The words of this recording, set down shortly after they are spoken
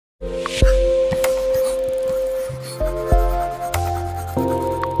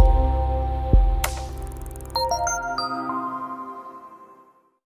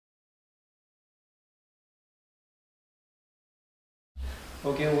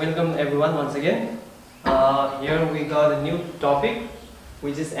welcome everyone once again. Here we got a new topic,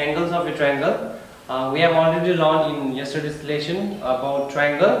 which is angles of a triangle. We have already learned in yesterday's lesson about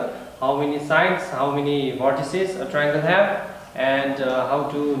triangle, how many sides, how many vertices a triangle have, and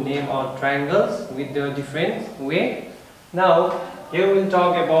how to name our triangles with the different way. Now here we'll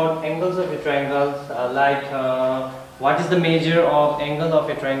talk about angles of a triangle, what is the measure of angle of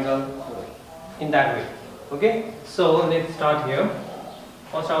a triangle in that way. Okay, so let's start here.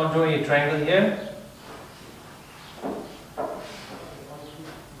 First I'll draw a triangle here,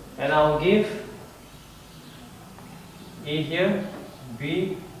 and I'll give A here,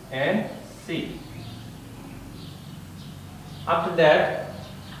 B and C. After that,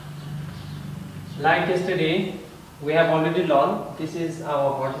 like yesterday, we have already learned this is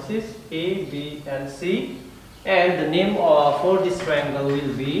our vertices A, B and C, and the name for this triangle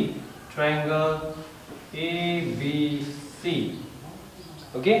will be triangle ABC.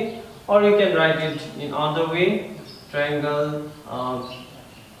 Okay, or you can write it in other way, triangle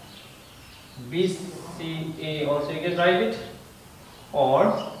BCA also you can write it,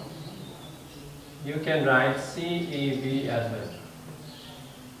 or you can write CAB as well.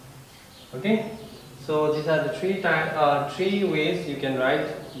 Okay, so these are the three ways you can write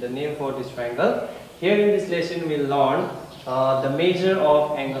the name for this triangle. Here in this lesson we'll learn the measure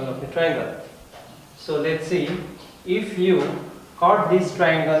of angle of a triangle. So let's see, if you cut this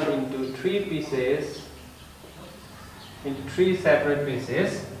triangle into three pieces, into three separate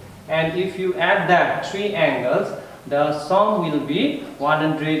pieces, and if you add that three angles, the sum will be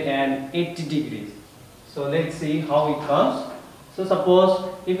 180 degrees. So let's see how it comes. So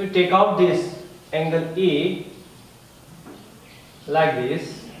suppose if you take out this angle A like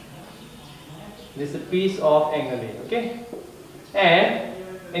this is a piece of angle A, okay, and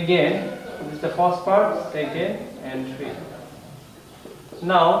again this is the first part, second and three.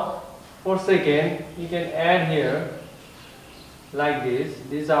 Now for second you can add here like this.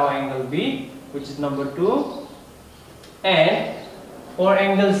 This is our angle B, which is number 2, and for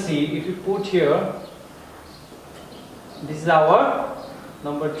angle C, if you put here, this is our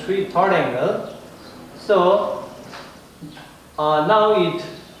number 3, third angle. So now it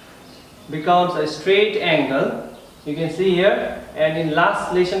becomes a straight angle. You can see here, and in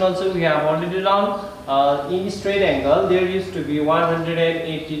last lesson also we have already learned in straight angle there used to be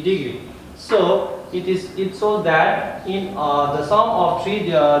 180 degree. So it shows that in the sum of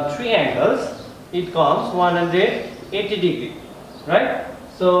three angles it comes 180 degree, right?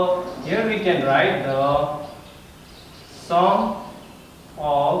 So here we can write the sum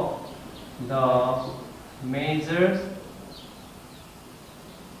of the measures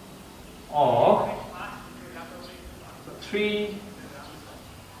of three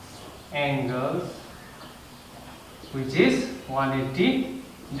angles, which is 180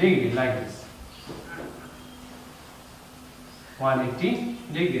 degree, like this. 180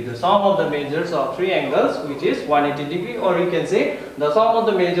 degree. The sum of the measures of three angles, which is 180 degree, or you can say the sum of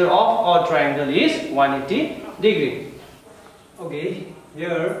the measure of a triangle is 180 degree. Okay,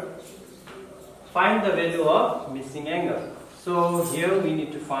 here find the value of missing angle. So here we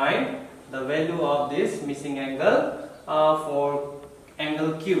need to find the value of this missing angle for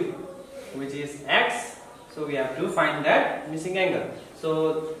angle Q, which is X. So we have to find that missing angle.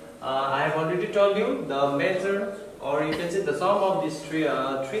 So I have already told you the measure, or you can say the sum of these three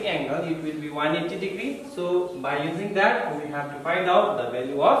angle, it will be 180 degree. So by using that we have to find out the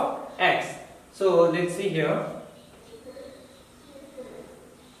value of X. So let's see here.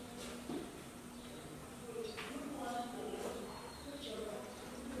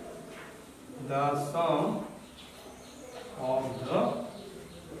 The sum of the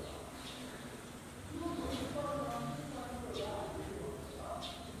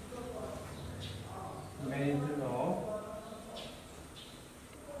measure of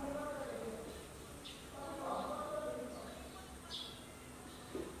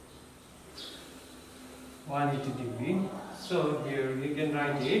degree. So here we can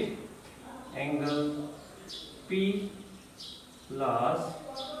write it angle P plus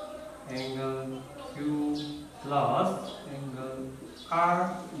angle Q plus angle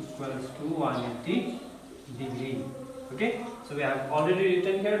R equals to 180 degree. Okay, so we have already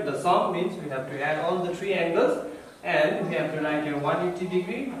written here the sum, means we have to add all the three angles, and we have to write here 180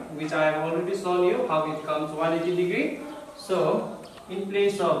 degree, which I have already shown you how it comes 180 degree. So in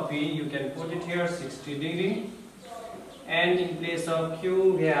place of P you can put it here 60 degree, and in place of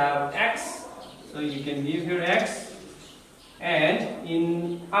Q we have X, so you can give here X, and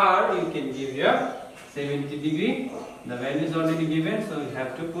in R you can give here 70 degree. The value is already given, so you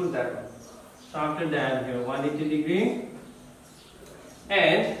have to put that one. So after that here 180 degree,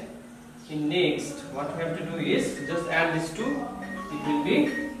 And in next, what we have to do is just add these two. It will be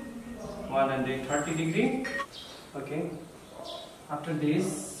 130 degree. Okay. After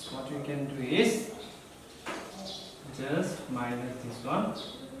this, what we can do is just minus this one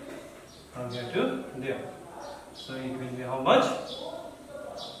from here to there. So it will be how much?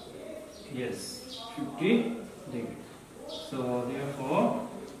 Yes, 50 degree. So therefore,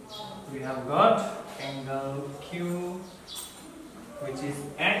 we have got angle Q, which is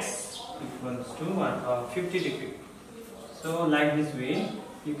x equals to 50 degree. So like this way,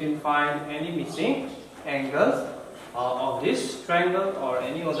 you can find any missing angles of this triangle or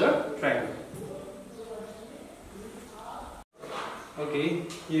any other triangle. Okay,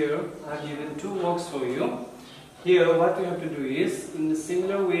 here I have given two works for you. Here what you have to do is, in the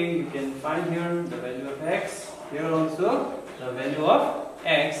similar way, you can find here the value of x, here also the value of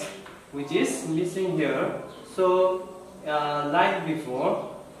x, which is missing here. So like before,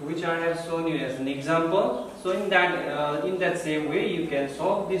 which I have shown you as an example, so in that same way you can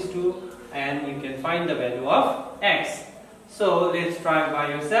solve these two and you can find the value of x. So let's try by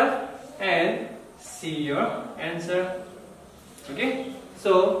yourself and see your answer. Okay,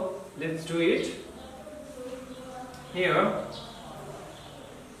 so let's do it. Here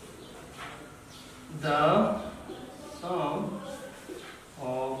the sum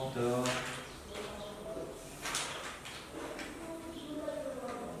of the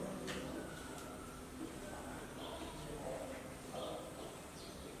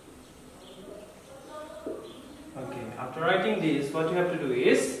after writing this, what you have to do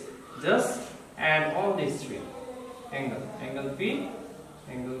is just add all these three angle P,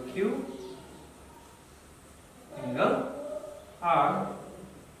 angle Q, angle R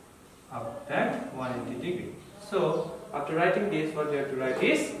up that 180 degree. So after writing this, what you have to write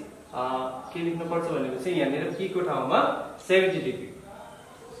is के लेख्नु पर्छ भनेपछि यहाँनिर P को ठाउँमा 70 degree.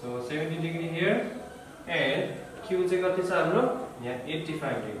 So 70 degree here and Q चाहिँ कति छ हाम्रो यहाँ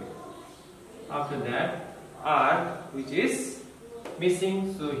 85 degree. After that R, which is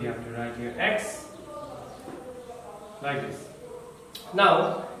missing, so you have to write here x like this.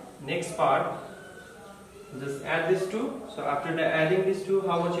 Now next part, just add these two. So after adding these two,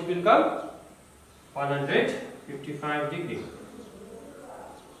 how much it will come? 155 degree.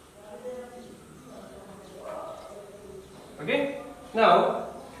 Okay, now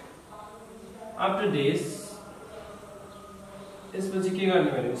after this, यसपछि के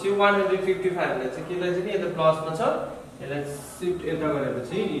गर्ने भनेपछि 155 लाई चाहिँ केलाई चाहिँ यता plus मा छ, यसलाई शिफ्ट यता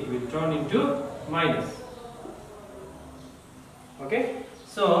गरेपछि it will turn into minus. Okay,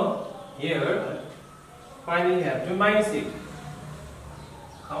 so here finally you have to minus it.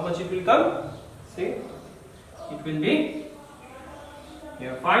 How much it will come? See, it will be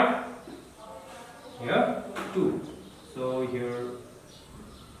here 5, here 2. So here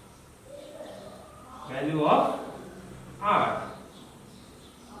value of R,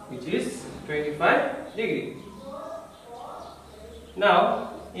 which is 25 degree. Now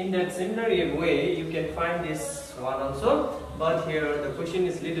in that similar way you can find this one also, but here the question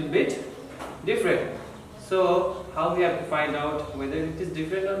is little bit different. So how we have to find out whether it is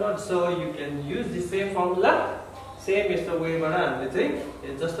different or not? So you can use the same formula, same यस्तो वेबाट हामीले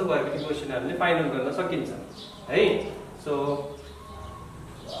चाहिँ जस्तो भए पनि question हामीले find out गर्न सकिन्छ है. So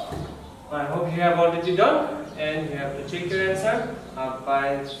I hope you have already done and you have to check your answer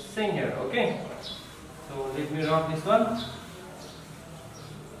by saying here. Okay, so let me write this one.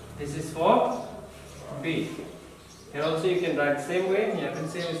 This is for B. Here also you can write same way. You can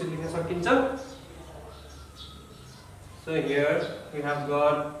same way. So here we have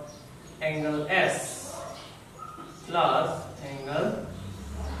got angle S plus angle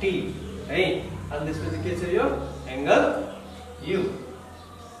T. Right? And this will be angle U.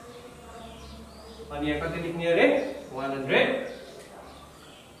 And here कति लेख्ने अरे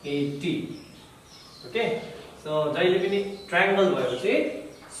 180. Okay, so जहिले पनि triangle भएपछि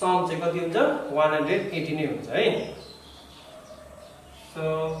सम चाहिँ कति हुन्छ 180 नै हुन्छ है. So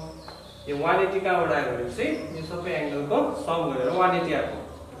यो 180 कहाँबाट आयो भनेपछि यो सबै एंगलको सम गरेर 180 आएको.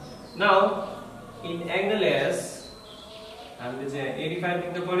 Now in angle S हामीले चाहिँ 85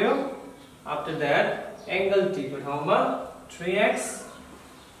 लेख्नु पर्यो. After that angle T को ठाउँमा 3x.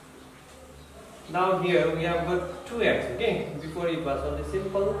 Now here we have got 2x. Okay, before it was only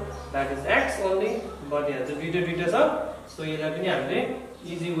simple, that is x only, but here the duita छ. So यसलाई पनि हामीले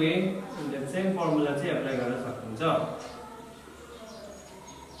easy way in that same formula चाहिँ apply गर्न सक्नुहुन्छ.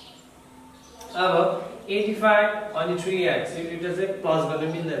 अब 85 अनि 3x यो दुईटा चाहिँ प्लस गर्न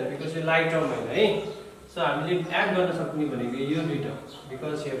मिल्दैन because यो लाइक टर्म हैन है. So हामीले एड गर्न सक्ने भनेको यो दुईटा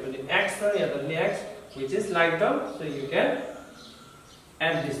because here पनि x छ यहाँ पनि x which is like term, so you can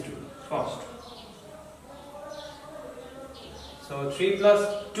add these two first. So 3 plus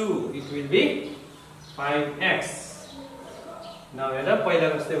 2, it will be 5x. Now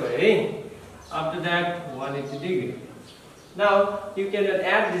after that 180 degree. Now you cannot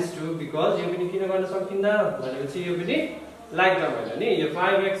add these two because you can do something now. But you see you can like the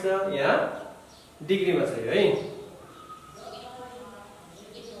 5x yeah degree was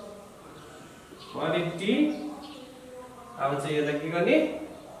 180. I would say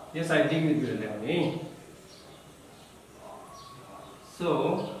yes I degree.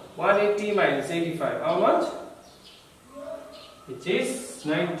 So 180 minus 85, how much? It is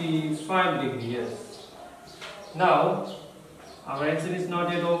 95 degrees. Yes. Now our answer is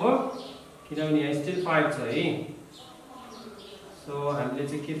not yet over. I still 5 so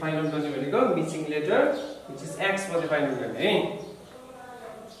let's find out missing letter, which is x for the final one.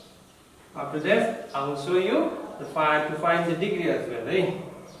 After that, I will show you the to find the degree as well.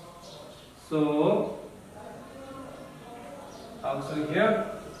 So also here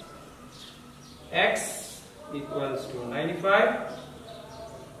x equals to 95.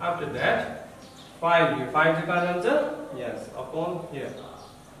 After that 5 here, 5 is the answer, yes, upon here.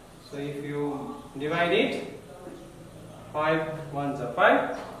 So if you divide it, 5 ones are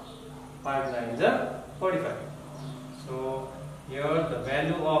 5, 5 nines are 45. So here the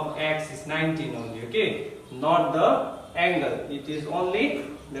value of x is 19 only, okay, not the angle, it is only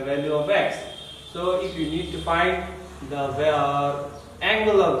the value of x. So if you need to find the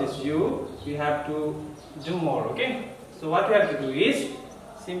angle of this view, we have to do more, okay. So what we have to do is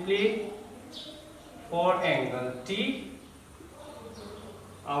simply for angle T,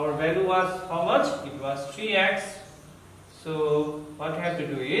 our value was how much? It was 3x. So what you have to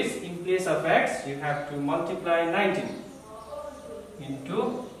do is, in place of x, you have to multiply 19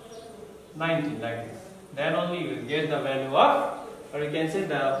 into 19 like this. Then only you will get the value of, or you can say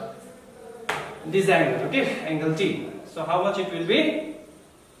this angle, okay, angle T. So how much it will be?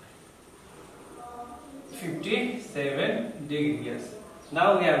 57 degrees. Yes.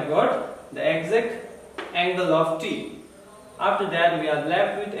 Now we have got the exact angle of T. After that we are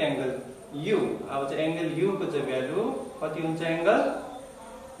left with angle U. Our angle U ko value what is angle?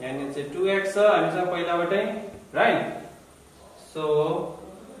 And it's a 2x right? So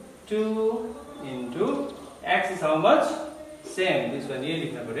 2 into x is how much? Same. This one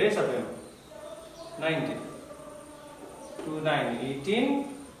here 19. 2 9 18.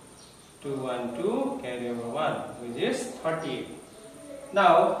 2 1 2 carry over 1, which is 38.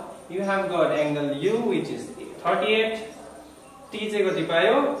 Now you have got angle U, which is 38. T is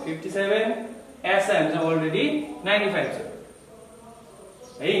 57. S is already 95.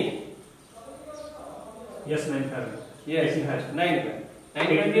 Hey? Yes, 95. Yes, 85. 95.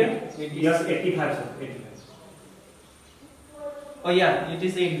 95 here? Yes, 85, sir. 85. Oh yeah, it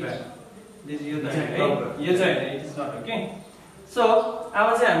is 85. This is your time. Yes, it is not okay. So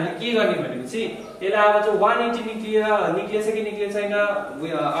I was saying, see, 180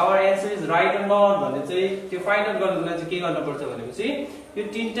 our answer is right or not. To find out see, you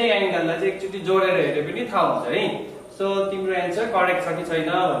tinta angle so your answer correct.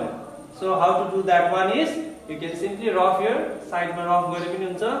 So how to do that one is, you can simply rough here, side rough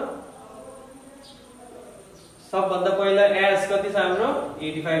सबभन्दा पहिला s कति छ हाम्रो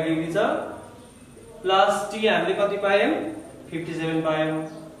 85 degree छ plus t हामीले कति पायौं 57 पायौं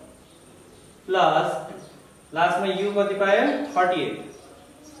plus लास्टमा u कति पायौं 38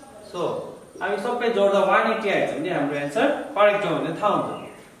 सो हामी सबै जोड्दा 180 आइछ भने हाम्रो आन्सर करेक्ट हो भन्ने थाहा हुन्छ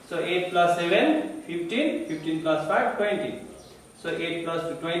सो 8 + 7 15 15 + 5 20 सो 8 +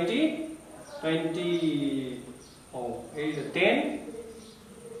 20 20 oh 8 10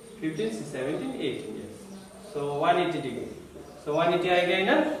 15 17 18 yes. So 180 degree. So 180 आएगा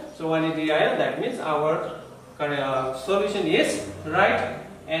ना? So 180 आया. That means our solution is right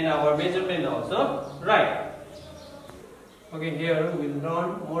and our measurement also right. Okay, here we will learn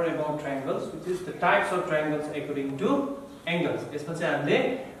more about triangles, which is the types of triangles according to angles. यसमा चाहिँ हामीले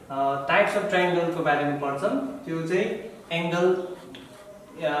types of triangle को बारेमा पढ्छौं. त्यो चाहिँ angle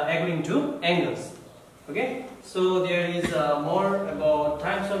according to angles. Okay, so there is more about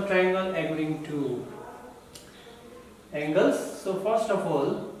types of triangle according to angles. So first of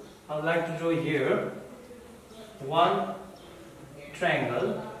all, I would like to draw here one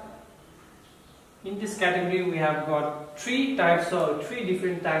triangle. In this category we have got three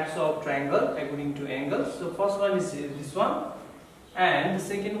different types of triangle according to angles. So first one is this one, and the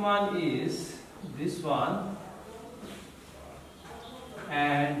second one is this one,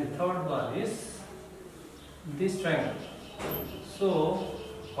 and the third one is this triangle. So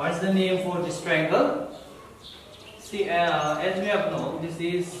what is the name for this triangle? See, as we have known, this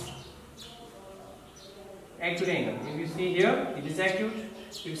is acute angle. If you see here, it is acute.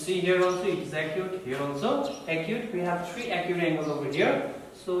 You see here also, it is acute. Here also acute. We have three acute angles over here.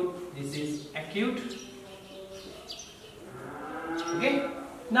 So this is acute. Okay.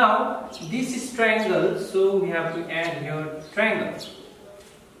 Now this is triangle, so we have to add here triangle,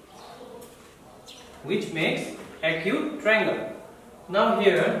 which makes acute triangle. Now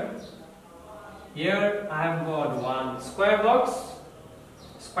here I have got one square box,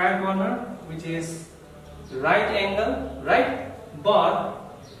 square corner, which is right angle, right? But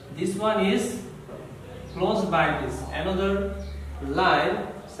this one is close by this another line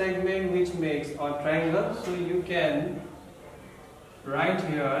segment which makes a triangle. So you can write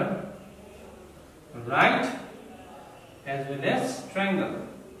here right as well as triangle.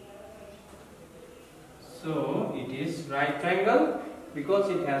 So it is right triangle because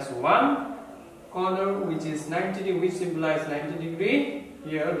it has one corner which is 90 degree, which symbolize 90 degree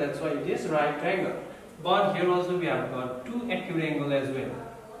here. That's why it is right triangle. But here also we have got two acute angle as well.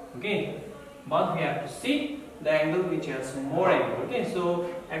 Okay, but we have to see the angle which has more angle. Okay, so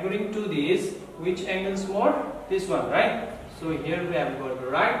according to this, which angle is more? This one, right? So here we have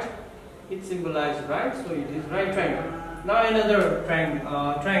got right. It symbolizes right, so it is right triangle. Now another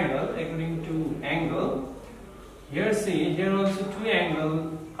triangle according to angle. Here see, here also two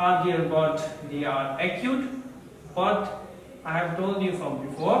angles are here, but they are acute. But I have told you from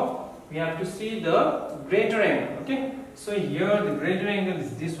before, we have to see the greater angle. Okay, so here the greater angle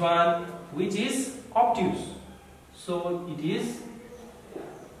is this one, which is obtuse. So it is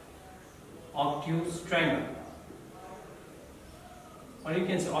obtuse triangle, or you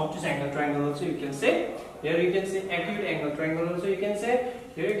can say obtuse angle triangle also. You can say here, you can say acute angle triangle also. You can say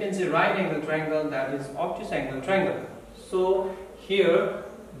here, you can say right angle triangle, that is obtuse angle triangle. So here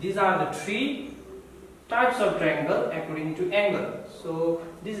these are the three types of triangle according to angle. So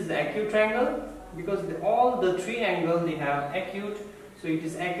this is the acute triangle because all the three angles they have acute, so it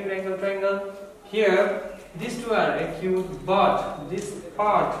is acute angle triangle. Here these two are acute, but this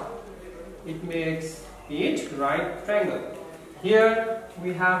part it makes it right triangle. Here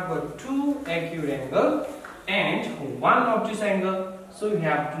we have got two acute angle and one obtuse angle, so we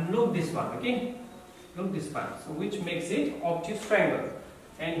have to look this one. Okay, look this one, so which makes it obtuse triangle.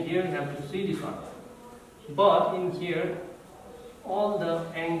 And here you have to see this one. But in here, all the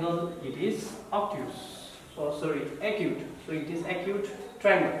angle it is obtuse. So sorry, acute. So it is acute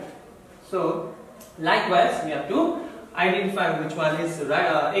triangle. So likewise, we have to identify which one is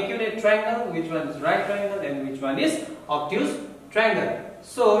acute triangle, which one is right triangle, and which one is obtuse triangle.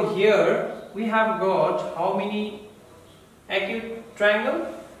 So here we have got how many acute triangle?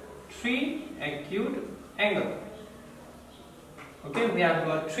 Three acute angle. Okay, we have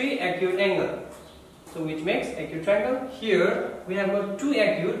got three acute angle, so which makes acute triangle. Here we have got two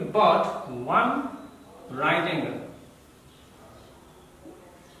acute but one right angle.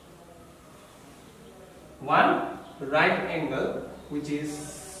 One right angle, which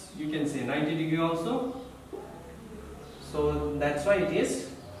is, you can say 90 degree also. So that's why it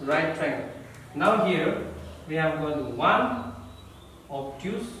is right triangle. Now here we have got one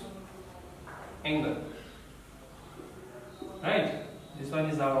obtuse angle. Right, this one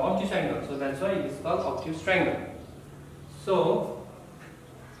is our obtuse angle, so that's why it is called obtuse triangle. So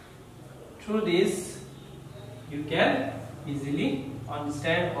through this you can easily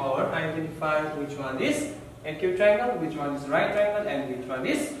understand or identify which one is acute triangle, which one is right triangle, and which one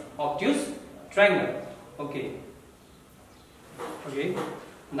is obtuse triangle. Okay. Okay.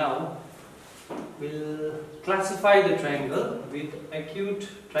 Now we'll classify the triangle with acute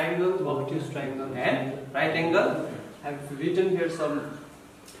triangle, obtuse triangle, and right angle. I've written here some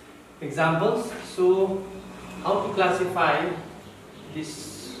examples. So how to classify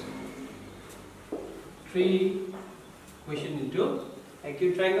this three question into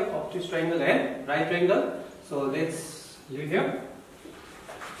acute triangle, obtuse triangle, and right triangle. So let's leave here.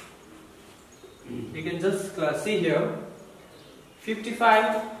 You can just see here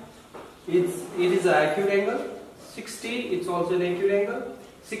 55 it is an acute angle, 60 it's also an acute angle,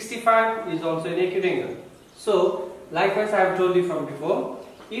 65 is also an acute angle. So likewise I have told you from before,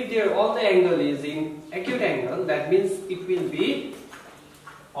 if all the angle is in acute angle, that means it will be,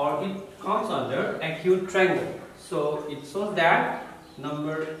 or it comes under acute triangle. So it shows that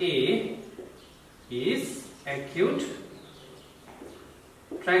number A is acute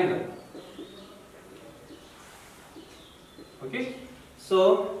triangle. Okay,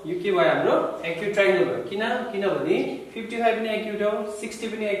 so you के भयो हाम्रो acute triangle भयो किनभने 55 पनि acute हो, 60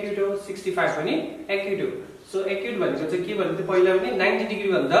 पनि acute हो, 65 पनि acute हो. So acute भनेको चाहिँ के भन्नु त पहिला पनि 90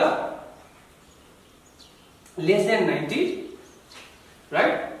 डिग्री भन्दा less than 90,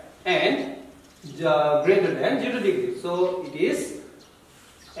 right, and greater than 0 degree. So it is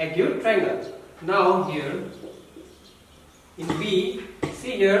acute triangle. Now here in B,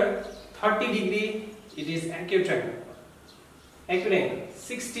 see here 30 degree, it is acute triangle. Acute angle.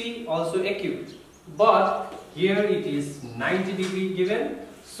 60 also acute, but here it is 90 degree given,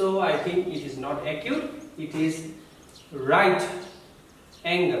 so I think it is not acute, it is right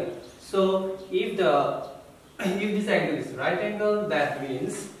angle. So if this angle is right angle, that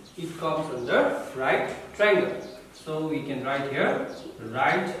means it comes under right triangle. So we can write here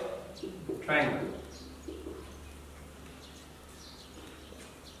right triangle.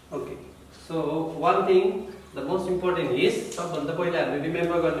 Okay, so one thing, the most important is सबभन्दा पहिला हामीले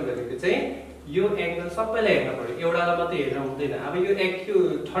remember गर्ने भनेको चाहिँ यो angle सबैलाई हेर्न पर्यो, एउटालाई मात्रै हेर्न हुँदैन। अब यो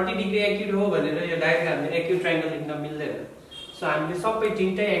एक्युट 30 डिग्री एक्युट हो भनेर यो डाइरेक्ट हामीले एक्युट ट्रायंगल लेख्न मिल्दैन। सो हामीले सबै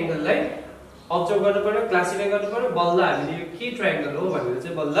तीनटै एंगललाई अब्जर्भ गर्नु पर्यो, क्लासिफाई गर्नु पर्यो, बल्ल हामीले यो के ट्रायंगल हो भनेर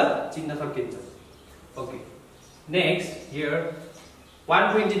चाहिँ बल्ल चिन्न सकिन्छ। Okay, next here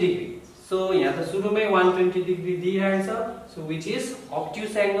 120 degree. सो यहाँ त सुरुमै 120 डिग्री दिइरहेछ, so which is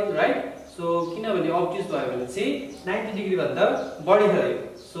obtuse angle, right. सो किनभने ऑब्ट्यूज भयो भने चाहिँ 90 डिग्री भन्दा बढी भयो,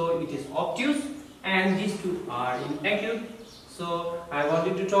 so it is obtuse and this to are in acute. So I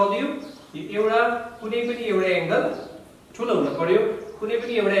wanted to tell you, यो एउटा कुनै पनि एउटा एंगल ठुलो हुन पर्यो, कुनै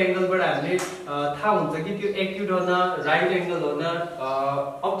पनि एउटा एंगलबाट हामीले थाहा हुन्छ कि त्यो एक्युट हो न, राइट एंगल हो न,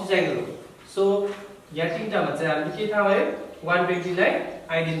 ऑब्ट्यूज एंगल हो। सो यहाँ तीनटामा चाहिँ हामीले के थाहा भयो, 120 लाई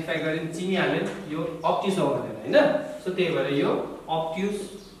आइडेन्टिफाई गरेर चिनिहाल्यो यो ऑब्ट्यूज हो भनेर, हैन। सो त्यही भएर यो ऑब्ट्यूज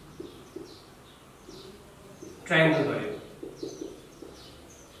ट्रायंगल भयो।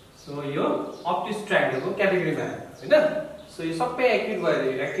 सो यो ऑब्ट्यूज ट्रायंगलको क्याटेगोरीमा आयो, हैन। सो यो सबै एक्युट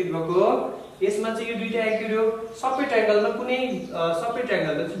भयो, एक्युट भएको यसमा चाहिँ यो दुईटा एक्युट हो। सबै ट्रायंगलमा कुनै सबै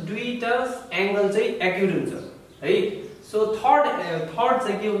ट्रायंगलमा चाहिँ दुईटा एंगल चाहिँ एक्युट हुन्छ है। सो थर्ड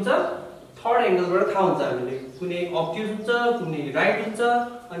चाहिँ के हुन्छ, थर्ड एंगलबाट थाहा हुन्छ हामीले कुनै ऑब्ट्यूज हुन्छ, कुनै राइट हुन्छ,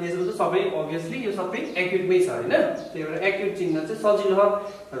 अनि यसमा चाहिँ सबै obviously यो सबै एक्युटमै छ, हैन। त्यही भएर एक्युट चिन्न चाहिँ सजिलो हो।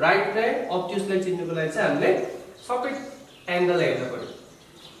 राइटलाई ऑब्ट्यूजलाई चिन्नुको लागि चाहिँ हामीले सबै एंगल हेर्न पर्यो।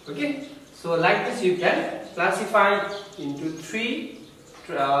 Okay, so like this you can classify into three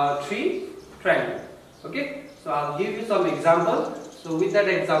triangle. Okay, so I'll give you some example. So with that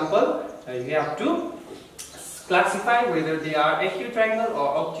example, you have to classify whether they are acute triangle or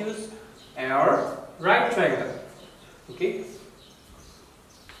obtuse or right triangle. Okay.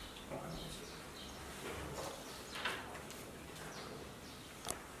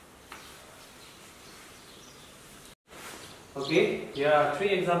 Okay, here are three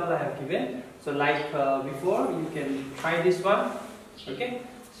examples I have given. So like before, you can try this one. Okay.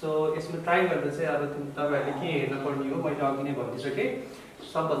 सो यसमा try गर्दा चाहिँ अब तपाईहरुले के हेर्न पर्ने हो, मैले अघि नै भनिसके।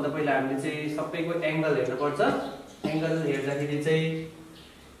 सबभन्दा पहिला हामीले चाहिँ सबैको एंगल हेर्न पर्छ। एंगल हेर्दाखेरि चाहिँ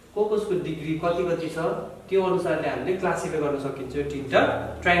कसको डिग्री कति छ त्यो अनुसारले हामीले क्लासिफाई गर्न सकिन्छ यो तीनटा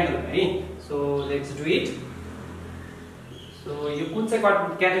ट्रायंगल है। So let's do it. सो यो कुन चाहिँ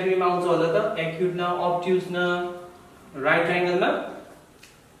क्याटेगोरीमा आउँछ होला त, एक्युट न, ऑब्ट्यूज न, राइट ट्रायंगल न।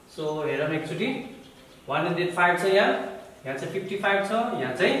 सो हेरौँ एकचोटी। 105 छ यहाँ चाहिँ 55 छ,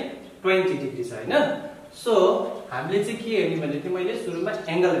 यहाँ चाहिँ 20 डिग्री छ, हैन। सो हामीले चाहिँ के हेर्ने भने चाहिँ मैले सुरुमा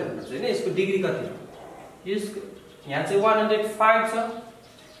एंगल हेर्नुपर्छ, हैन। यसको डिग्री कति हो, यहाँ चाहिँ 105 छ,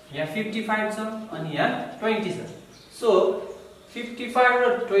 यहाँ 55 छ, अनि यहाँ 20 छ। सो 55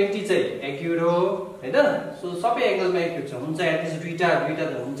 र 20 चाहिँ एक्युट हो, हैन। सो सबै एंगलमा एक्युट छ, हुन्छ एटलिस्ट दुईटा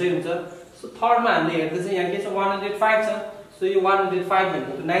त हुन्छै हुन्छ। सो थर्डमा हामीले हेर्दा चाहिँ यहाँ के छ, 105 छ। सो यो 105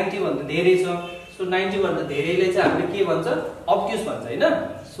 भनेको 90 भन्दा धेरै छ। सो 90 भन्दा धेरैले चाहिँ हामीले के भन्छ, ऑब्ट्यूज भन्छ, हैन।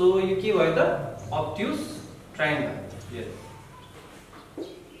 सो यो के भयो त, ऑब्ट्यूज ट्रायंगल। यस,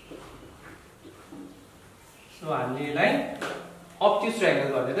 सो हामीले यसलाई ऑब्ट्यूज ट्रायंगल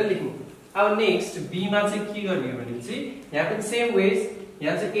भनेर लेख्नु। अब नेक्स्ट बी मा चाहिँ के गर्ने हो भने चाहिँ यहाँ पनि सेम वेज,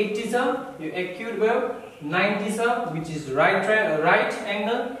 यहाँ चाहिँ 80 छ, यो एक्युट भयो, 90 छ व्हिच इज राइट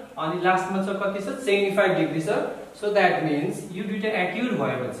एंगल, अनि लास्टमा छ कति छ, 75 डिग्री छ। सो दैट मीन्स यो दुईटा एक्युट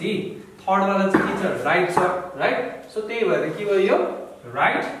भएपछि थर्ड वाला चाहिँ के छ, राइट छ, राइट। सो त्यही भएर के भयो यो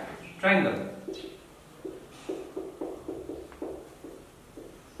right triangle.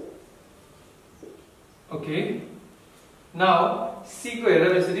 Okay, now see को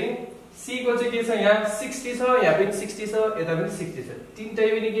हेरौँ यसरी। सी को चाहिँ के छ, यहाँ 60 छ, यहाँ पनि 60 छ, यता पनि 60 छ, तीनटै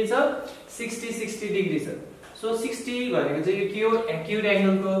पनि के छ, 60 डिग्री छ। सो 60 भनेको चाहिँ यो के हो, एक्युट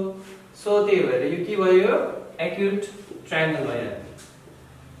एंगलको। सो त्यही भएर यो के भयो, एक्युट ट्रायंगल भयो।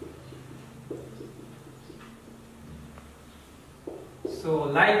 सो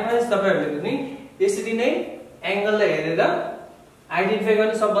लाइकवाइज तपाईहरुले पनि यसरी नै एंगललाई हेरेर आइडेन्टिफाई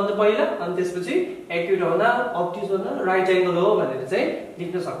गर्ने सबभन्दा पहिला अनि त्यसपछि एक्युरेट होना अब्ट्युज होना राइट एंगल हो भनेर चाहिँ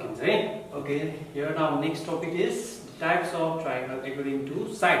लेख्न सकिन्छ है okay here now next topic is types of triangle according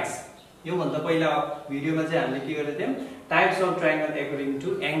to sides यो भन्दा पहिला भिडियोमा चाहिँ हामीले के गरेका थियौं types of triangle according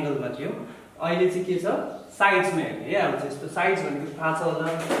to angle मा थियो अहिले चाहिँ के छ साइड्स मा हेर्ने है अब जस्तो साइड्स भनेको थाहा छ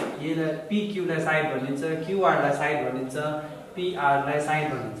होला यसलाई PQ लाई साइड भनिन्छ QR लाई साइड भनिन्छ PR लाई साइड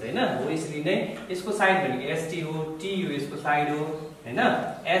भनिन्छ हैन हो यसरी नै यसको साइड भनेको ST हो TU यसको साइड हो हैन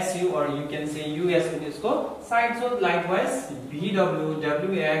SU or you can say US पनि यसको साइड हो लाइकवाइज VW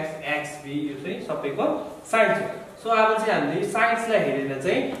WX XV यो चाहिँ सबैको साइड छ सो अब चाहिँ हामीले साइड्स लाई हेरेर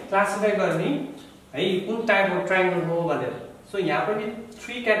चाहिँ क्लासिफाई गर्ने है कुन टाइप अफ ट्रायंगल हो भनेर सो यहाँ पनि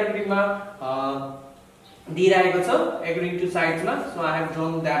 3 क्याटेगोरीमा दिइरहेको छ अकॉर्डिङ टु साइड्स मा सो I have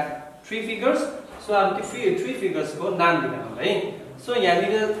drawn that 3 figures सो अब त्यो 3 फिगर्स को नाम दिनु है सो यहाँ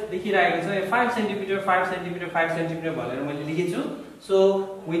लेखिरहेको छ 5 सेन्टिमिटर 5 सेन्टिमिटर 5 सेन्टिमिटर भनेर मैले लेखेछु so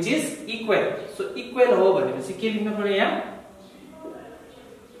which is equal so equal हो भनेपछि के लेख्नु पर्यो यहाँ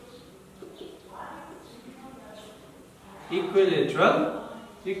equilateral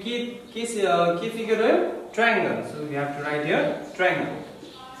you key figure है triangle so we have to write here triangle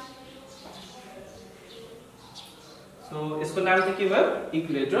so इसको नाम चाहिँ के भयो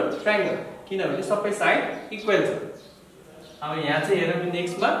equilateral triangle किनभने सबै साइड इक्वल छ अब यहाँ चाहिँ हेरौँ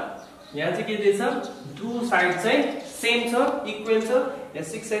नेक्स्ट मा यहाँ चाहिँ के दिएछ दुई साइड चाहिँ सेम छ इक्वल छ यहाँ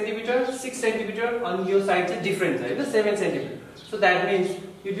 6 सेन्टिमिटर 6 सेन्टिमिटर अनि यो साइड चाहिँ डिफरेंट छ हैन 7 सेन्टिमिटर सो दैट मीन्स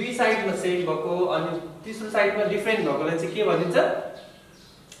यो दुई साइडमा सेम भएको अनि तेस्रो साइडमा डिफरेंट भएकोलाई चाहिँ के भनिन्छ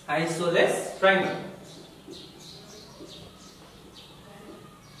isosceles triangle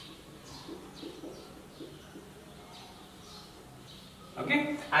okay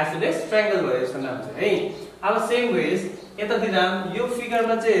isosceles triangle भयो यसको नाम चाहिँ है अब सेम वेज यतातिर यो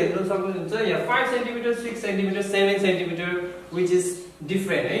फिगरमा चाहिँ हेर्न सक्नुहुन्छ यहाँ 5 centimetre 6 centimetre 7 centimetre which is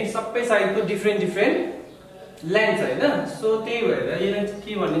different है सबै साइडको डिफरेंट लेन्थ हैन सो त्यही भएर यसलाई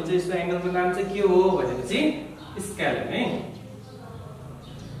के भनिन्छ यसको एंगलको नाम चाहिँ के हो भनेपछि स्केलन है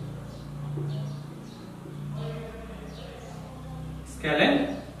स्केलन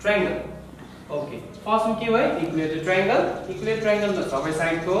ट्रायंगल ओके फर्स्टमा के भयो इक्विलेटरल ट्रायंगलमा सबै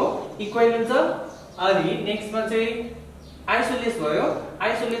साइडको इक्वल हुन्छ अनि नेक्स्टमा चाहिँ आइसोलेस भयो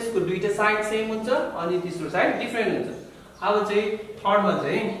आइसोलेसको दुईटा साइड सेम हुन्छ अनि तेस्रो साइड डिफरेंट हुन्छ अब चाहिँ थर्डमा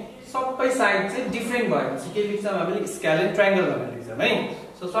चाहिँ सबै साइड चाहिँ डिफरेंट भएपछि के लेख्छौं हामीले स्केलन ट्रायंगल भनेर लेख्छौं है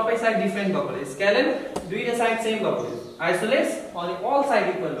सो सबै साइड डिफरेंट भएकोले स्केलन दुईटा साइड सेम भएकोले आइसोलेस अनि अल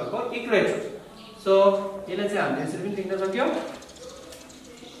साइड इक्वल भएको इक्विलेटरल सो यसलाई चाहिँ हामीले यसरी पनि लेख्न सक्यौ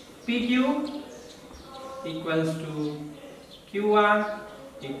PQ equals to QR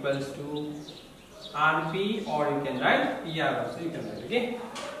equals to RP or you can write PR also you can write okay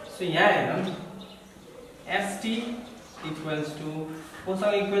so यहाँ हेरौँ ST equals to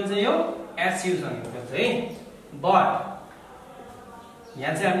कोसँग इक्वल चाहिँ यो SU सँग इक्वल छ है बट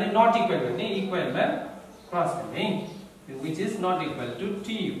यहाँ चाहिँ हामीले नट इक्वल गर्ने इक्वलमा क्रस गर्ने which is not equal to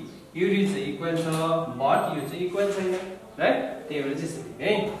TU UD चाहिँ इक्वल छ बट यो चाहिँ इक्वल छैन राइट त्यही भएर चाहिँ यसरी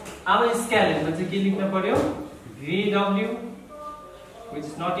है अब स्केलरमा चाहिँ के लेख्न पर्यो VW which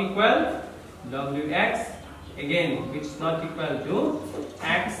is not equal WX again which is not equal to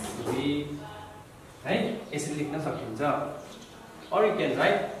XV है यसरी लेख्न सकिन्छ or you can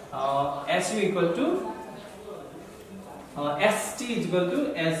write SU equal to ST is equal to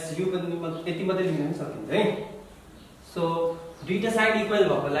SU पनि यति मात्रै लेख्न सकिन्छ है सो दुईटा साइड इक्वल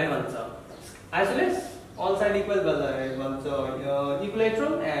भएकोलाई भन्छ आइसोलेस all side equal भन्छ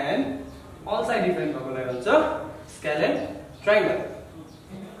equilateral and all side different भएकोलाई भन्छ scalene triangle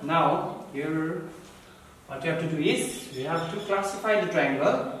now here what you have to do is we have to classify the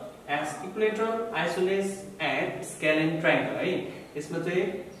triangle as equilateral isoles and scalene triangle है यसमा चाहिँ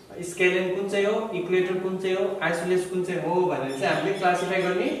scalene कुन चाहिँ हो equilateral कुन चाहिँ हो आइसोलेस कुन चाहिँ हो भनेर चाहिँ हामीले क्लासिफाई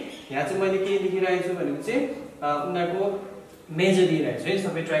गर्ने यहाँ चाहिँ मैले के लेखिरहेको छु भनेपछि उनीहरुको मेजर दिइरहेको छु है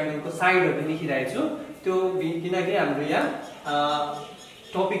सबै ट्रायंगलको साइडहरु लेखिरहेको छु त्यो किनकि हाम्रो यहाँ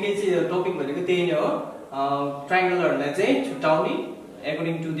टपिक भनेको त्यही नै हो ट्रायंगलहरुलाई चाहिँ छुटाउने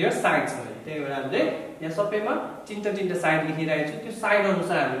अकॉर्डिङ टु देयर साइड्स हो त्यही भएर हामीले यहाँ सबैमा तीनटा साइड लेखिरहेको छु त्यो साइड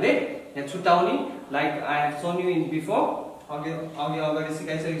अनुसार हामीले यहाँ छुटाउने like I have shown you in before अगाडि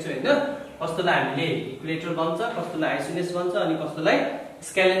सिकाइसकेको छु हैन कस्तोलाई हामीले इक्विलेटरल भन्छ कस्तोलाई आइसोलेस भन्छ अनि कस्तोलाई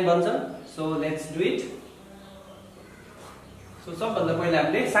स्केलन भन्छ so let's do it so सबभन्दा पहिला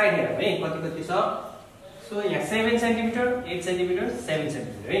हामीले साइड हेरौँ है कति छ सो यहाँ 7 सेन्टिमिटर 8 सेन्टिमिटर 7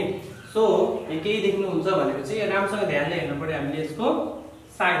 सेन्टिमिटर है सो यहाँ केही देख्नुहुन्छ भनेपछि यो राम्रोसँग ध्यानले हेर्नु पर्यो हामीले यसको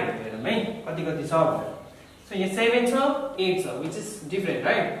साइड हेरौँ है कति छ भनेर सो यहाँ 7 छ 8 छ which is different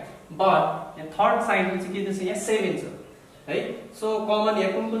right but यहाँ थर्ड साइडमा चाहिँ के छ यहाँ 7 छ है सो कमन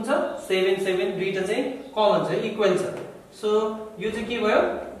यहाँ कुन छ 7 7 दुईटा चाहिँ कमन छ इक्वल छ सो यो चाहिँ के भयो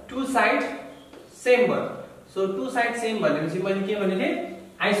टु साइड सेम भयो सो टु साइड सेम भनेपछि मैले के भने थिए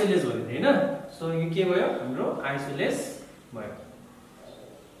आइसोलेस भने थिए हैन सो यो के भयो हाम्रो आइसोलेस भयो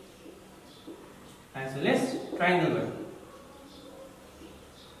आइसोलेस ट्रायंगल भयो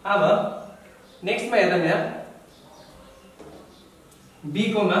अब नेक्स्ट मा हेर्दा यहाँ B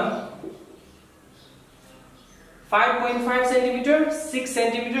कोमा 5.5 सेन्टिमिटर 6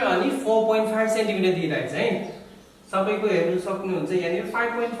 सेन्टिमिटर अनि 4.5 सेन्टिमिटर दिइरहेछ है सबैको हेर्नु सक्नुहुन्छ यहाँ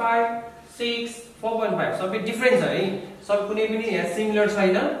 5.5 6 4.5 सबै डिफरेन्ट छ है सब कुनै पनि यहाँ सिमिलर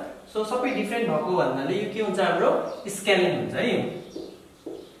छैन सो सबै डिफरेन्ट भएको भन्नाले यो के हुन्छ हाम्रो स्केलिङ हुन्छ है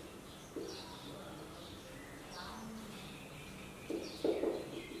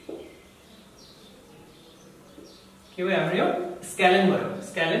के भयो हाम्रो यो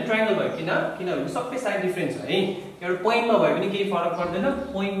स्केलिङ ट्रायंगल भयो किनभने सबै साइड डिफरेन्ट छ है एउटा पोइन्टमा भयो भने केही फरक पर्दैन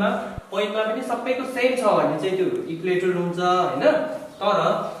पोइन्टमा पनि सबैको सेम छ भने चाहिँ त्यो इक्वेटर हुन्छ हैन तर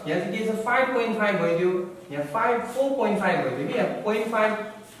यहाँ चाहिँ के छ 5.5 भइदियो यहाँ 4.5 भइदियो कि यहाँ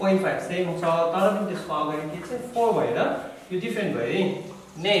 0.5 सेम छ तर पनि त्यसको अगाडि के छ 4 भएर यो डिफरेन्ट भयो है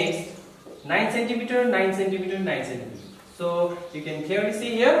next 9 centimetre 9 centimetre 9 centimetre so you can clearly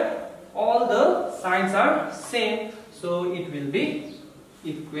see here all the sides are same so it will be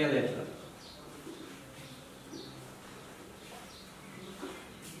equilateral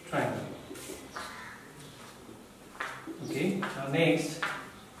triangle okay now next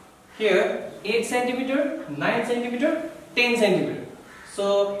here 8 centimeter 9 centimeter 10 centimeter so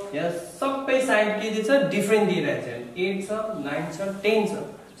यहाँ सबै साइड के दिन्छ different दिइरहेछ 8 छ 9 छ 10 छ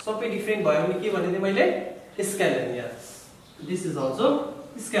सबै different भयो भने के भने मैले scaling yes this is also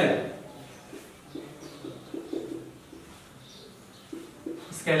scaling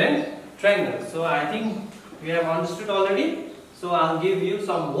triangle so I think we have understood already so I'll give you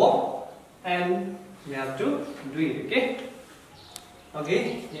some work and you have to do it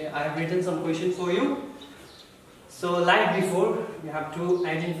okay yeah, I have written some questions for you so like before you have to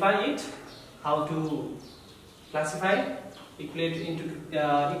identify it how to classify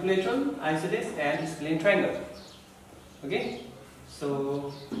equilateral isosceles and scalene triangle okay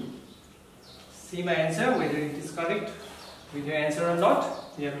so see my answer whether it is correct with your answer or not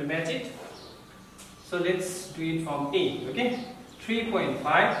you have to match it so let's do it from A okay 3.5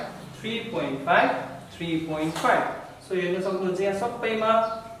 3.5 3.5 so हेर्न सक्नुहुन्छ यहाँ सबैमा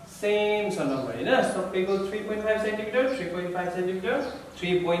same छ number हैन सबैको 3.5 centimetre 3.5 centimetre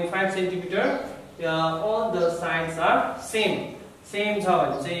 3.5 centimetre all the sides are same छ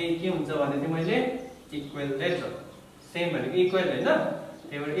भने चाहिँ के हुन्छ भने चाहिँ मैले इक्विलेटरल सेम भनेको इक्वल हैन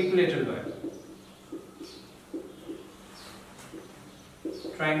त्यही भएर इक्विलेटरल भयो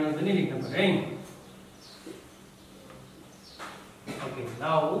triangle पनि लेख्नु पर्यो है okay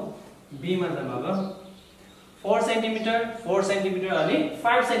now B मा जाम अब 4 सेन्टिमिटर अनि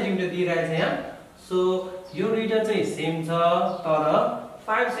 5 सेन्टिमिटर दिइरहेछ यहाँ सो यो दुईटा चाहिँ सेम छ तर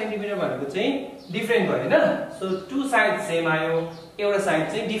 5 सेन्टिमिटर भनेको चाहिँ डिफरेन्ट भयो हैन सो टु साइड सेम आयो एउटा साइड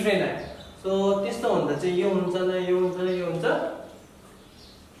चाहिँ डिफरेन्ट आयो सो त्यस्तो हुँदा चाहिँ यो हुन्छ न यो हुन्छ न यो हुन्छ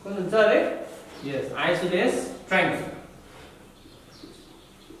कुन हुन्छ अरे yes isosceles triangle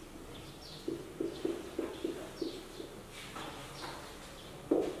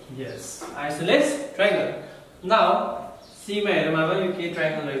yes isosceles triangle now C मा हेरौँ अब यो के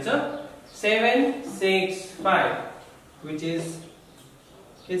ट्रायंगल रहेछ 7 6 5 which is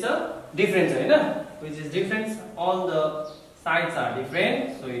के छ different Hahn which is different all the sides are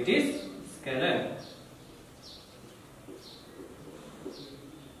different so it is scalene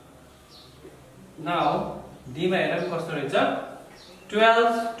now D मा हेरौँ कस्तो रहेछ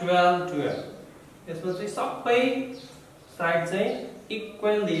 12 12 12 यसमा चाहिँ सबै साइड चाहिँ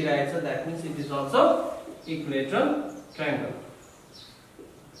equal दिइरहेछ that means it is also equilateral triangle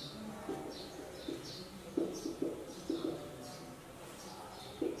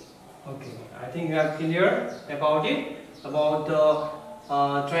okay I think you are clear about it about the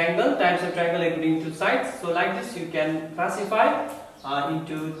triangle types of triangle according to sides so like this you can classify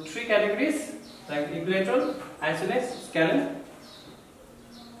into 3 categories like equilateral isosceles scalene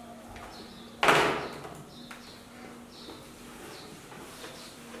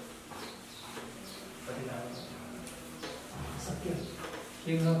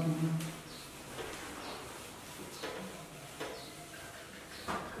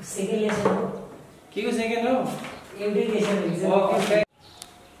second lesson Kiko second no every lesson exam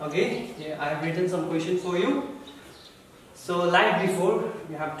okay yeah, I have written some questions for you so like before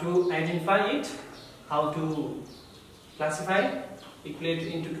you have to identify it how to classify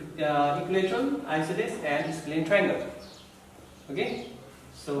equilateral isosceles and scalene triangle Okay,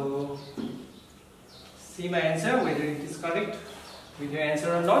 so see my answer whether it is correct with your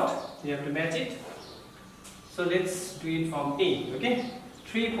answer or not. You have to match it. So let's do it from A. Okay,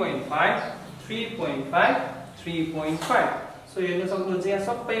 3.5 3.5 3.5. So हेर्न सक्नुहुन्छ यहाँ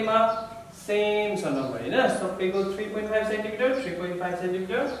सबैमा same छ number हैन, सबैको 3.5 centimetre 3.5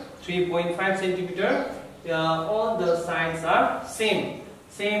 centimetre 3.5 centimetre, all the sides are same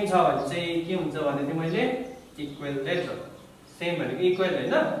छ भने चाहिँ के हुन्छ भने चाहिँ मैले इक्विलेटरल, सेम भनेको इक्वल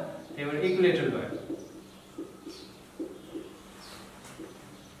हैन, त्यही भएर इक्विलेटरल भयो।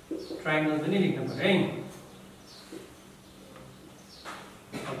 ट्रायंगल पनि लेख्नु पर्यो है।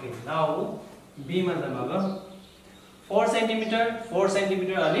 ओके, नाउ बी मा जाम अब 4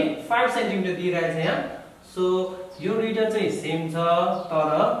 सेन्टिमिटर अनि 5 सेन्टिमिटर दिइरहेछ यहाँ। सो यो दुईटा चाहिँ सेम छ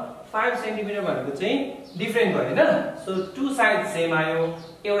तर 5 सेन्टिमिटर भनेको चाहिँ डिफरेन्ट भयो हैन। सो टु साइड सेम आयो,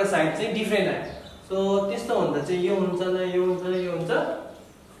 एउटा साइड चाहिँ डिफरेन्ट आयो। सो त्यस्तो हुँदा चाहिँ यो हुन्छ न यो हुन्छ न यो हुन्छ,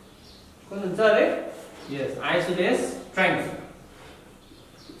 कुन हुन्छ अरे? Yes, isosceles triangle.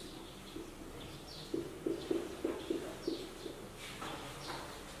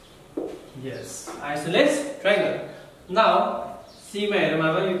 Yes, isosceles triangle. Now, C मा हेरौँ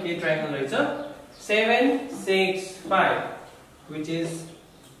अब यो के ट्रायंगल रहेछ? 7 6 5, which is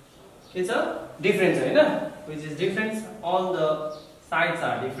के छ? Different छ हैन? Which is different. All the sides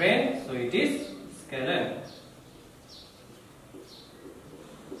are different, so it is scalar.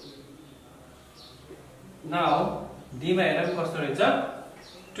 Now, D मा हेरौँ कस्तो रहेछ?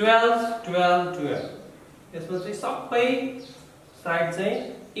 12 12 12. यसमा चाहिँ सबै साइड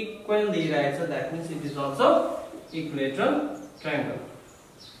चाहिँ equal दिइरहेछ, that means it is also equilateral triangle.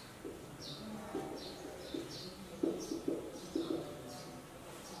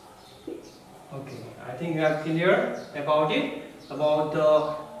 Okay, I think you are clear about it, about the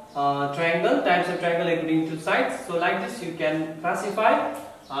triangle, types of triangle according to sides. So like this you can classify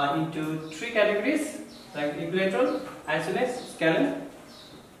into 3 categories, like equilateral, isosceles, scalar.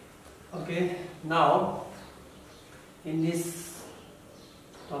 Okay, now in this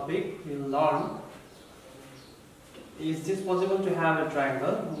topic we will learn, is this possible to have a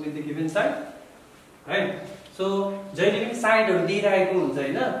triangle with the given side, right? So जहिले पनि साइडहरु दिइरहेको हुन्छ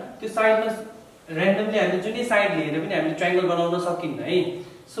हैन, त्यो साइडमा र्यान्डमली हामीले जुनै side लिएर पनि हामीले ट्रायंगल बनाउन सकिन्न है।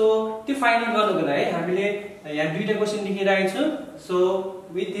 सो त्यो फाइन्ड आउट गर्नको लागि हामीले यहाँ दुईटा क्वेशन लेखिरहेको छु। सो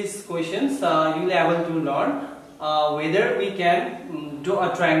with these questions you will able to learn whether we can do a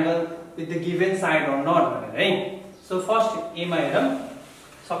triangle with the given side or not भनेर है। सो फर्स्ट ए मा हेरौँ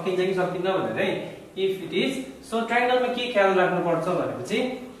सकिन्छ कि सकिन्न भनेर है। इफ इट इज, सो ट्रायंगलमा के ख्याल राख्नु पर्छ भनेपछि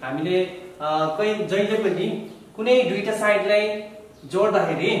हामीले जहिले पनि कुनै दुईटा साइडलाई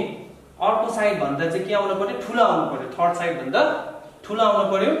जोड्दाखेरि अर्को साइड भन्दा चाहिँ के आउनु पर्यो? ठूलो आउनु पर्यो, थर्ड साइड भन्दा ठूलो आउनु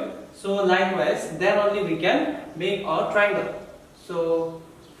पर्यो। सो likewise then only we can make a triangle. So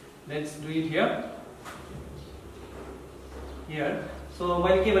let's do it here. सो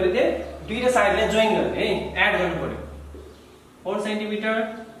मैले के भने थिएँ, दुईटा साइडलाई जोइन गर्ने है, एड गर्नु पर्यो। 4 centimetre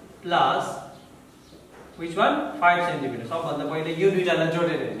plus which one 5 centimetre, सबभन्दा पहिले यो दुईटालाई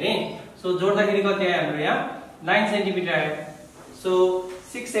जोडेर हेर्ने। सो जोड्दाखेरि कति आयो हाम्रो यहाँ? 9 सेन्टिमिटर आयो। सो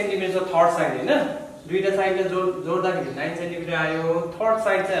 6 सेन्टिमिटर छ थर्ड साइड हैन, दुईटा साइडले जोड्दाखेरि 9 सेन्टिमिटर आयो। थर्ड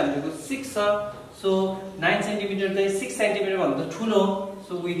साइड चाहिँ हाम्रो 6 छ। सो 9 सेन्टिमिटर चाहिँ 6 सेन्टिमिटर भन्दा ठूलो,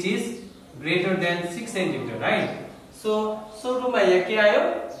 सो which is greater than 6 centimetre, right? सो सुरुमा यहाँ के आयो?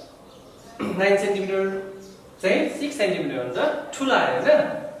 9 सेन्टिमिटर चाहिँ 6 सेन्टिमिटर भन्दा ठूलो आयो हैन।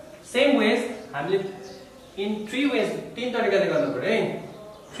 सेम वेज हामीले इन 3 वेज, 3 तरिकाले गर्नु पर्यो है।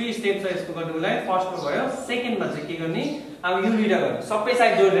 3 स्टेप छ यसको गर्नुको लागि। फर्स्टमा भयो, सेकेन्डमा चाहिँ के गर्ने? अब यो दुईटा गर्ने, सबै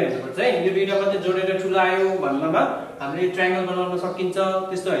साइड जोडेर हेर्नुपर्छ है। यो दुईटा मात्रै जोडेर ठूलो आयो भन्नमा हामीले ट्रायंगल बनाउन सकिन्छ,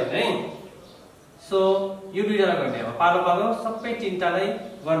 त्यस्तो हैन है। सो यो दुईटालाई गर्ने, अब पालो पालो सबै तीनटालाई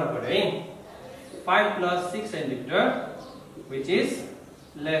गर्नु पर्यो है। 5 + 6 सेन्टिमिटर which is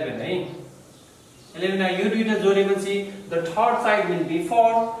 11 है। 11 यो दुईटा जोडेपछि the third side will be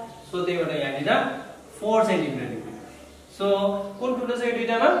 4, सो त्यही भएर यहाँनिर 4 सेन्टिमिटर लेख्नु। सो कुन ठुलो छ यो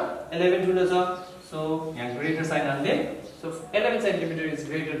दुईटामा? 11 ठुलो छ, सो यहाँ ग्रेटर साइन हाल्दै। सो 11 centimetre is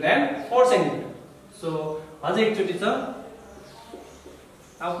greater than 4 centimetre. सो अझै एकचोटी छ,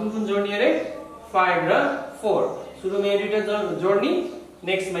 अब कुन कुन जोड्ने अरे? 5 र 4। सुरुमा यो दुईटा जोड्ने,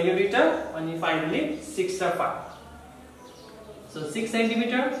 नेक्स्टमा यो दुईटा, अनि फाइनली 6 र 5। सो 6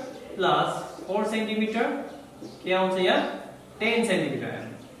 सेन्टिमिटर प्लस 4 सेन्टिमिटर के आउँछ यहाँ? 10 सेन्टिमिटर।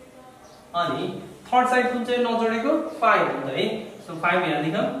 अनि थर्ड साइड कुन चाहिँ नजोडेको? 5 हुन्छ है। सो 5 यहाँ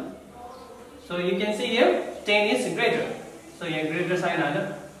लेखौँ। सो यु क्यान सी हियर 10 इज ग्रेटर, सो यहाँ ग्रेटर साइन हाल्यो।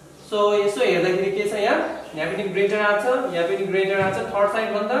 सो यसो हेर्दाखेरि के छ यहाँ पनि ग्रेटर आछ, यहाँ पनि ग्रेटर आछ थर्ड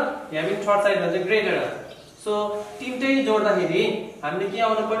साइड भन्दा, यहाँ पनि थर्ड साइड भन्दा ग्रेटर आछ। सो तीनटै जोड्दाखेरि हामीले के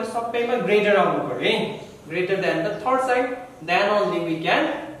आउनु पर्यो सबैमा ग्रेटर आउनु पर्यो है greater than the third side then only we can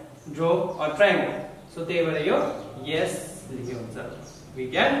ड्र अ ट्रायंगल सो त्यही भएर यो यस लेखे हुन्छ we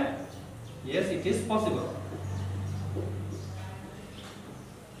can yes it is possible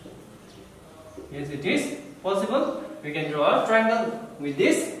yes it is possible we can draw a triangle with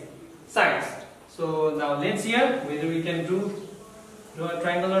this sides so now let's see whether we can draw a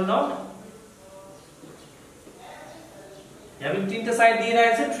triangle or not यहाँ पनि तीनटा side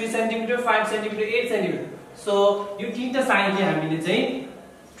दिइरहेको छ 3 centimetre 5 centimetre 8 centimetre सो यो तीनटा साइडले हामीले चाहिँ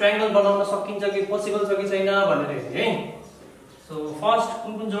triangle बनाउन सकिन्छ कि पोसिबल छ कि छैन भनेर हेर्ने है सो फर्स्ट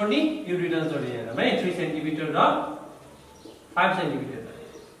कुन जोड्ने यो दुईटा जोड्ने हेरौँ है 3 सेन्टिमिटर र 5 सेन्टिमिटर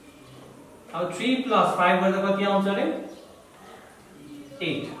अब 3 plus 5 गर्दा कति आउँछ रे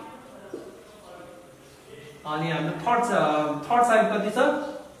 8 अनि हाम्रो थर्ड साइड कति छ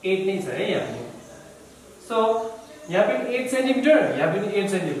 8 नै छ है यहाँ सो यहाँ पनि 8 सेन्टिमिटर यहाँ पनि 8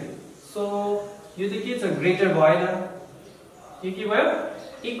 सेन्टिमिटर सो यो चाहिँ के छ ग्रेटर भएन यो के भयो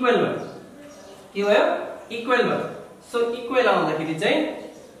इक्वल भयो के भयो इक्वल भयो सो इक्वल आउँदाखेरि चाहिँ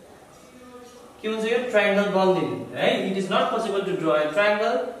के हुन्छ यो ट्रायंगल बन्दैन है it is not possible to draw a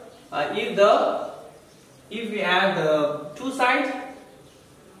triangle if we add the two sides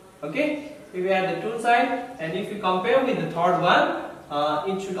okay if we add the two sides and if we compare with the third one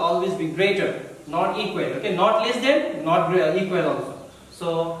it should always be greater not equal okay not less than not equal also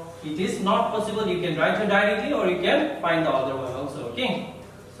so it is not possible you can write it directly or you can find the other one also okay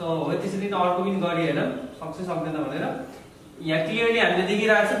so त्यसरी त अर्को पनि गरि हेरौँ सक्छ सक्दैन भनेर यहाँ क्लियरली हामीले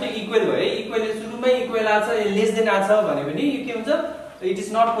देखिरहेको छ त्यो इक्वल भयो इक्वल सुरुमै इक्वल आछ लेस देन आछ भने पनि यो के हुन्छ it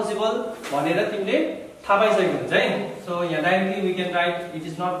is not possible भनेर तिमीले थाहा पाइसकेको हुन्छ है सो यहाँ directly we can write it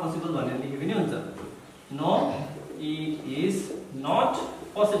is not possible भनेर लेखे पनि हुन्छ no it is not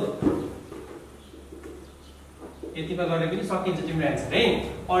possible यतिमा गरे पनि सकिन्छ तिम्रो एन्सर है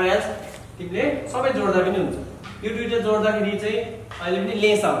or else तिमीले सबै जोड्दा पनि हुन्छ यो दुईटा जोड्दाखेरि चाहिँ अहिले पनि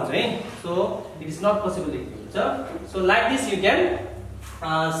लेस आउँछ है सो it is not possible लेख्नु हुन्छ so like this you can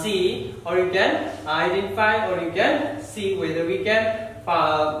see or you can identify or you can see whether we can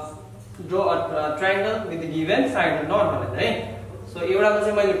draw a triangle with the given side or not भनेर है सो एउटामा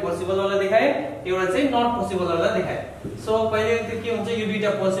चाहिँ मैले possible वाला देखाए एउटा चाहिँ नट पोसिबल वाला देखाए सो पहिले त के हुन्छ यो दुईटा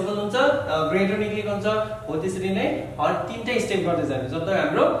पोसिबल हुन्छ ग्रेटर निक्लेको हुन्छ हो त्यसरी नै हर तीनटै स्टेप गर्दै जाने जब तक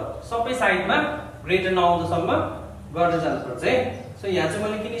हाम्रो सबै साइडमा ग्रेटर नआउँदासम्म गर्दै जानुपर्छ है सो यहाँ चाहिँ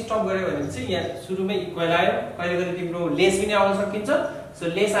मैले किन स्टप गरे भनेपछि यहाँ सुरुमै इक्वल आयो कहिले कहिले तिम्रो लेस पनि आउन सकिन्छ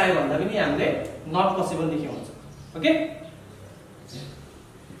सो लेस आयो भन्दा पनि हामीले नट पोसिबल देखाउँछ ओके